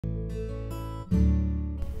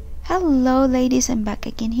Hello ladies, I'm back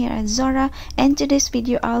again here at Zara, and today's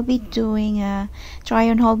video I'll be doing a try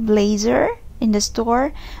on haul blazer in the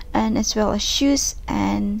store, and as well as shoes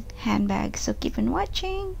and handbags, so keep on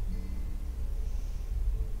watching.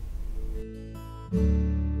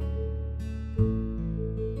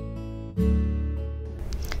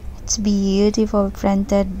 It's beautiful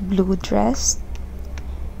printed blue dress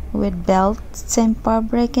with belt, same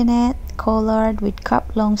fabric in it, collared with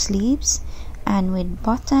cup long sleeves and with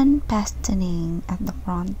button fastening at the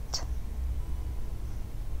front.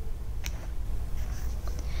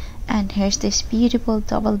 And here's this beautiful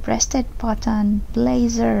double-breasted button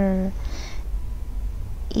blazer.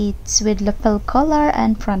 It's with lapel collar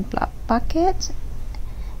and front pocket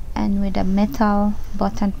and with a metal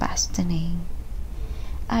button fastening.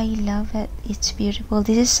 I love it. It's beautiful.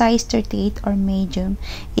 This is size 38 or medium.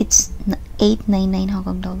 It's $8.99 Hong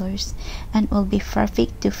Kong dollars, and will be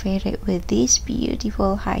perfect to pair it with these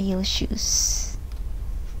beautiful high heel shoes.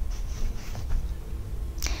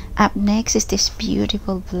 Up next is this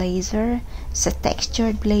beautiful blazer. It's a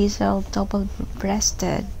textured blazer,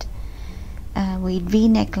 double-breasted, with V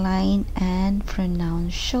neckline and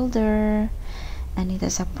pronounced shoulder, and it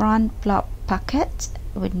has a front pocket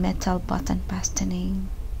with metal button fastening.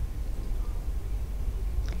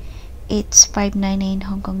 It's $5.99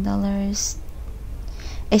 Hong Kong dollars.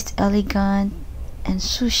 It's elegant and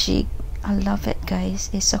so chic. I love it, guys.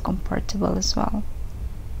 It's so comfortable as well.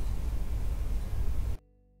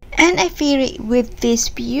 And I pair it with this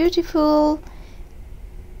beautiful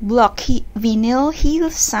block vinyl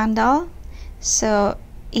heel sandal. So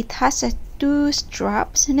it has two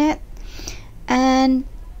straps in it, and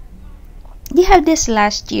they have this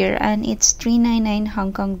last year, and it's $3.99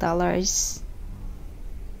 Hong Kong dollars.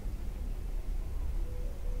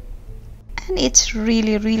 And it's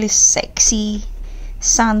really sexy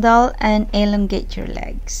sandal and elongate your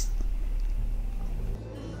legs.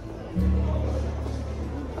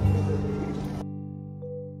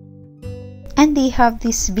 And they have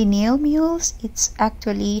these vinyl mules. It's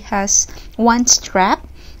actually has one strap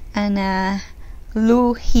and a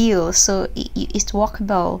low heel, so it's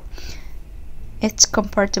walkable. It's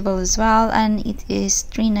comfortable as well, and it is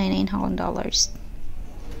 $3.99 Hong Kong dollars.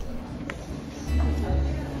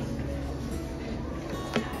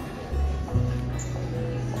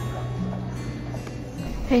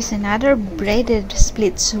 Here's another braided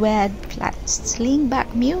split suede flat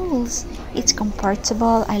slingback mules. It's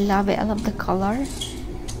comfortable. I love it. I love the color.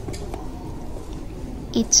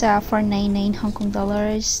 It's for $9.99 Hong Kong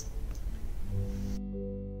dollars.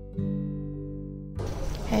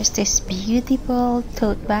 Here's this beautiful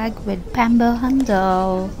tote bag with bamboo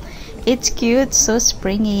handle. It's cute, so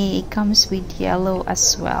springy. It comes with yellow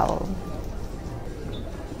as well.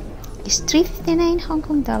 It's $3.59 Hong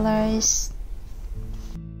Kong dollars.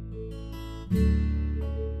 It's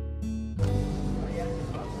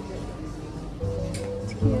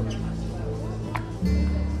cute.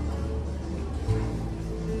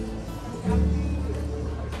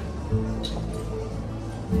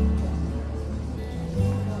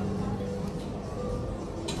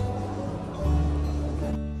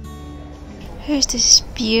 Here's this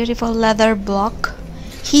beautiful leather block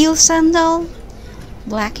heel sandal,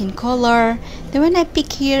 black in color. The one I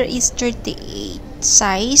pick here is 38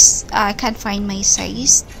 size. I can't find my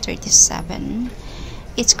size, 37.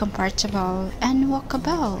 It's comfortable and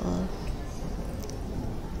walkable.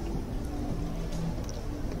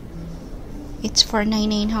 It's for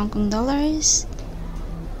 $9.99 Hong Kong dollars.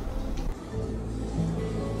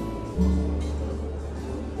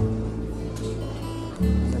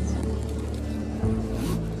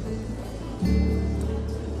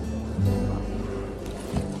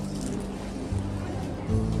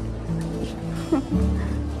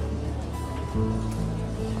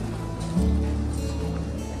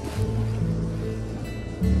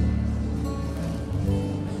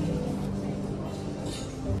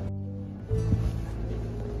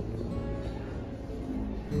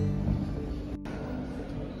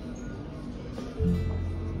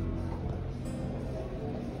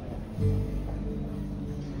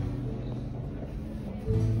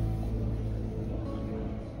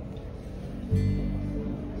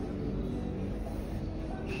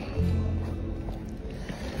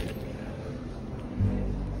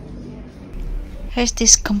 Here's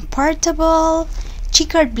this comfortable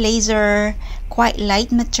checkered blazer, quite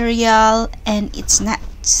light material, and it's not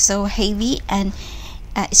so heavy, and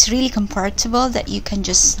it's really comfortable that you can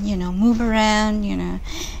just move around,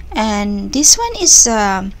 and this one is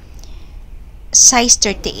size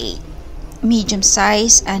 38 medium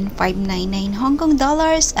size and $5.99 Hong Kong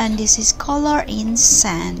dollars, and this is color in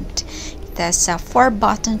sand. it has a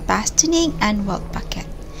 4-button fastening and welt pocket.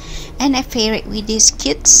 And I pair it with this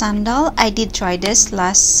cute sandal. I did try this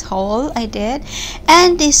last haul I did,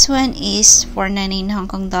 and this one is $4.99 Hong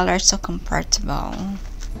Kong dollars, so comfortable.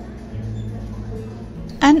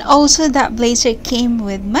 And also that blazer came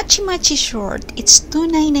with matchy short. It's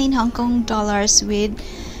 $2.99 Hong Kong dollars with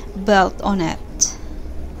belt on it.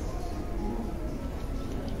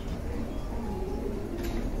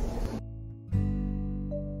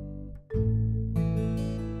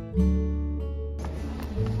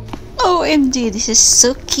 OMG, this is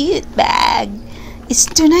so cute bag. It's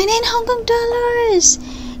 $2.99 Hong Kong dollars.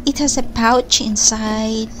 It has a pouch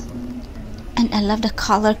inside, and I love the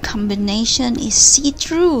color combination. Is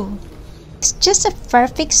see-through. It's just a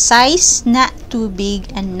perfect size, not too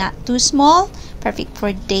big and not too small. Perfect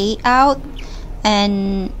for day out,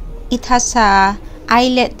 and it has a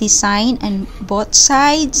eyelet design on both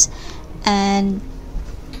sides, and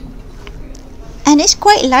it's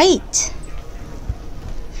quite light.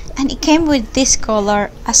 And it came with this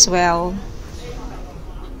color as well.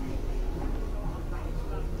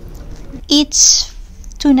 It's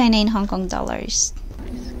 $2.99 Hong Kong dollars.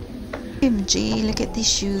 OMG, look at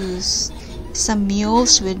these shoes. Some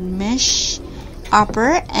mules with mesh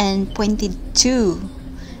upper and pointed toe.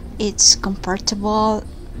 It's comfortable,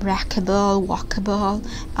 rackable, walkable.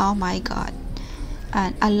 Oh my god.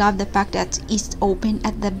 And I love the fact that it's open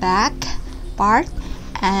at the back part,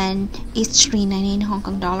 and it's $3.99 Hong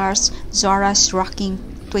Kong dollars. Zara's rocking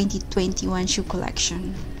 2021 shoe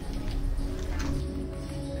collection.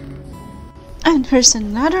 And here's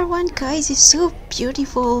another one, guys. It's so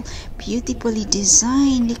beautiful, beautifully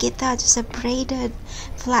designed. Look at that, just a braided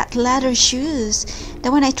flat leather shoes.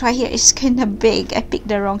 The one I try here is kind of big. I picked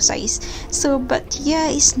the wrong size. So, but yeah,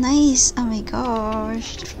 it's nice. Oh my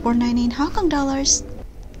gosh, $4.99 Hong Kong dollars.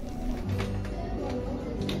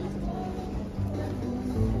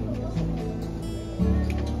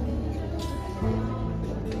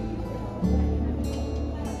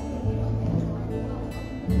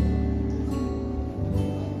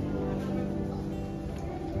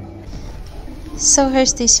 So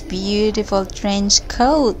here's this beautiful trench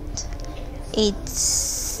coat.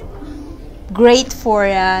 It's great for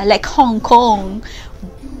like Hong Kong.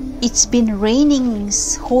 It's been raining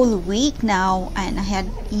whole week now, and I had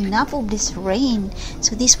enough of this rain.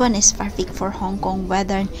 So this one is perfect for Hong Kong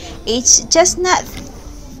weather. It's just not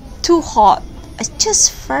too hot. It's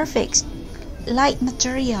just perfect. Light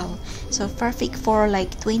material. So perfect for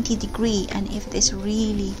like 20 degree. And if it's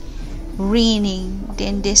really raining,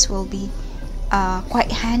 then this will be quite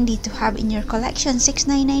handy to have in your collection.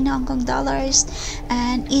 $6.99 Hong Kong dollars,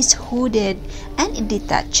 and it's hooded and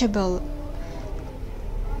detachable.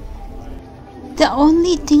 The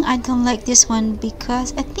only thing I don't like this one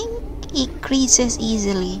because I think it creases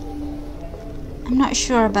easily. I'm not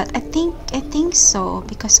sure, but I think so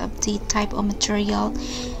because of the type of material.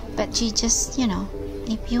 But you just, you know,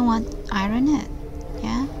 if you want, iron it,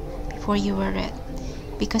 yeah, before you wear it,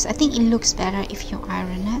 because I think it looks better if you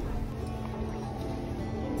iron it.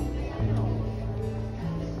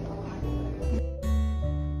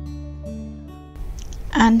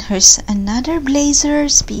 And here's another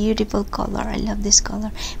blazers, beautiful color. I love this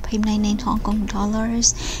color. $5.99 Hong Kong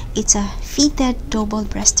dollars. It's a fitted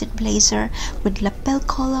double-breasted blazer with lapel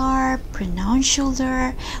collar, pronounced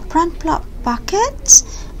shoulder, front flap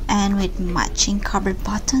pockets, and with matching covered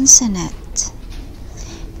buttons in it.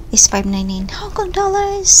 It's $5.99 Hong Kong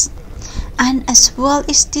dollars. And as well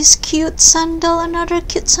is this cute sandal, another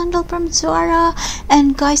cute sandal from Zara.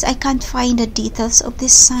 And guys, I can't find the details of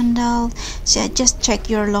this sandal, so just check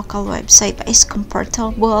your local website. But it's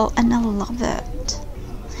comfortable and I love it.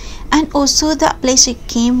 And also that blazer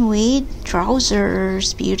came with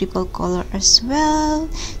trousers, beautiful color as well.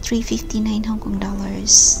 $3.59 Hong Kong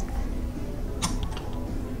dollars.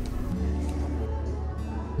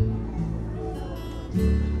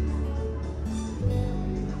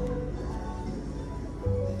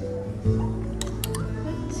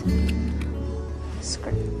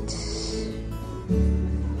 Skirt.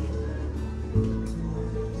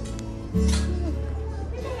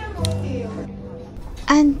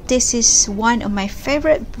 And this is one of my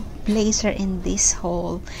favorite blazer in this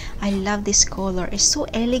haul. I love this color. It's so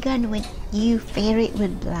elegant when you pair it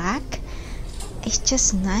with black. It's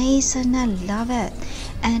just nice and I love it.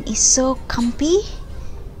 And it's so comfy.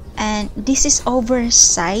 And this is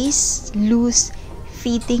oversized, loose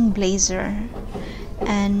fitting blazer.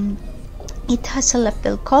 And it has a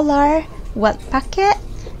lapel collar, welt pocket,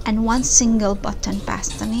 and one single button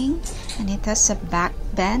fastening, and it has a back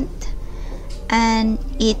bend, and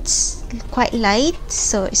it's quite light,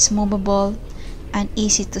 so it's movable and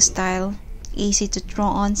easy to style, easy to throw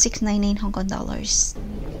on. 699 Hong Kong dollars.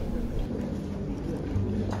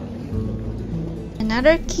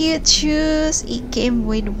 Another cute shoes. It came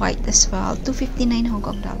with white as well. 259 Hong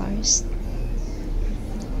Kong dollars.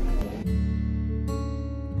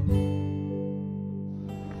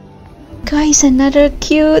 Guys, another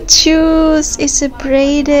cute shoes. It's a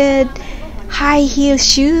braided high heel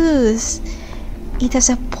shoes. It has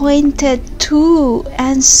a pointed toe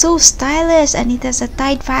and so stylish, and it has a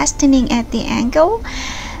tight fastening at the ankle,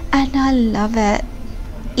 and I love it.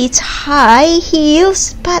 It's high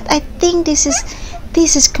heels, but I think this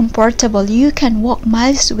is comfortable. You can walk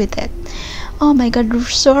miles with it. Oh my god,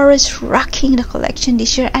 Zara is rocking the collection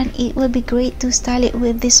this year, and it will be great to style it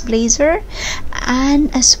with this blazer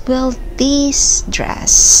and as well this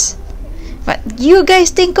dress. But you guys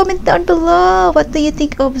think, comment down below, what do you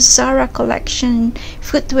think of Zara collection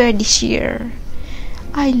footwear this year?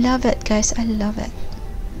 I love it, guys. I love it.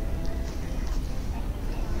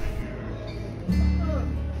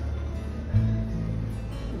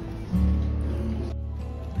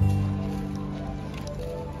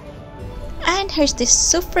 And here's this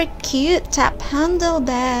super cute top handle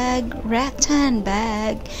bag, rattan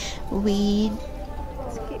bag with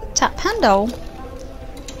top handle.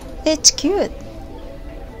 It's cute,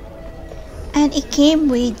 and it came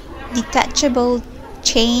with detachable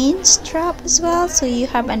chain strap as well, so you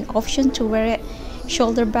have an option to wear it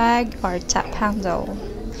shoulder bag or top handle.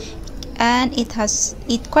 And it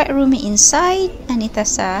quite roomy inside, and it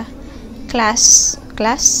has a glass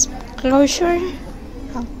closure.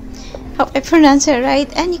 Hope I pronounce it right.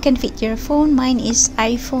 And you can fit your phone. Mine is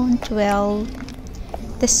iPhone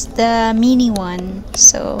 12. This is the mini one,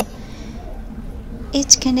 so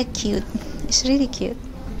it's kind of cute. It's really cute.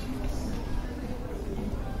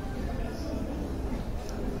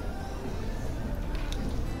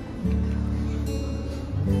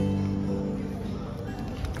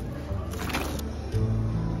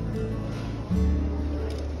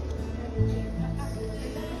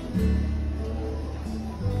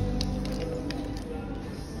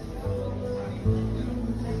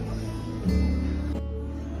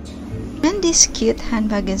 And this cute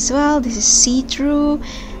handbag as well. This is see-through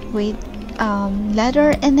with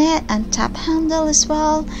leather in it and top handle as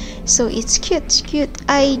well, so it's cute. It's cute.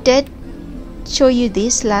 I did show you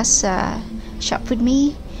this last shop with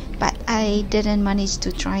me, but I didn't manage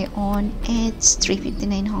to try on. It's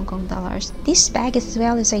 359 Hong Kong dollars. This bag as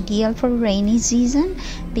well is ideal for rainy season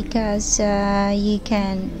because you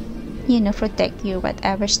can, you know, protect your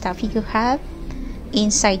whatever stuff you have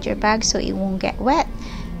inside your bag so it won't get wet,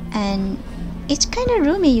 and it's kind of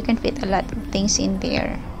roomy. You can fit a lot of things in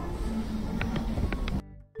there.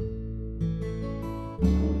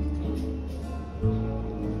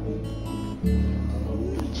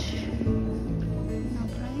 No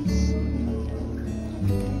price.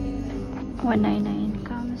 199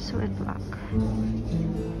 comes with black.